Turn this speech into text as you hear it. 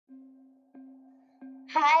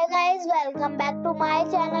Hi guys, welcome back to my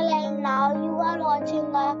channel and now you are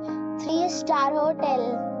watching a 3-star hotel.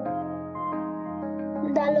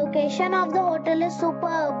 The location of the hotel is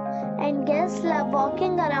superb and guests love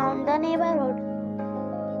walking around the neighborhood.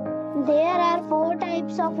 There are 4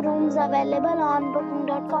 types of rooms available on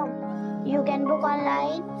booking.com. You can book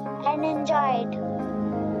online and enjoy it.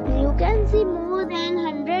 You can see more than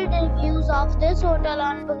 100 reviews of this hotel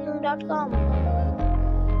on booking.com.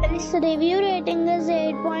 Its review rating is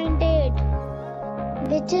 8.8,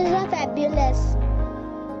 which is a fabulous.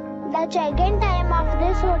 The check-in time of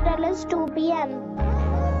this hotel is 2 p.m.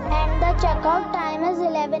 and the check-out time is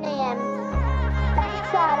 11 a.m.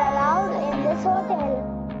 Pets are allowed in this hotel.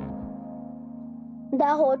 The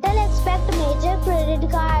hotel accepts major credit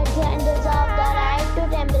cards and reserves the right to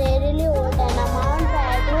temporarily hold an amount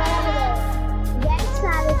prior to arrival. Guests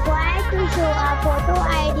are required to show a photo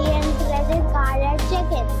ID and credit card at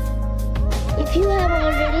check-in. If you have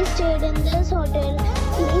already stayed in this hotel,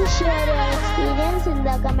 please share your experience in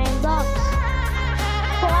the comment box.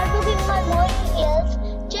 For booking or more details,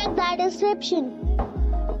 check the description.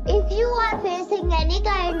 If you are facing any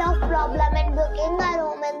kind of problem in booking a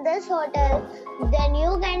room in this hotel, then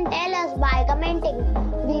you can tell us by commenting.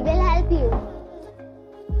 We will help you.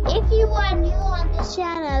 If you are new on this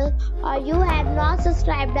channel or you have not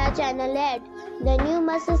subscribed our channel yet, then you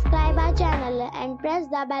must subscribe our channel and press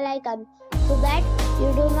the bell icon so that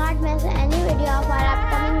you do not miss any video of our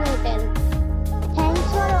upcoming hotel. Thanks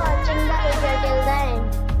for watching the video till the end.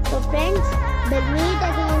 So friends, we'll meet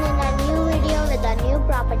again in a new video with a new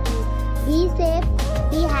property. Be safe,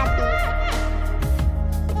 be happy.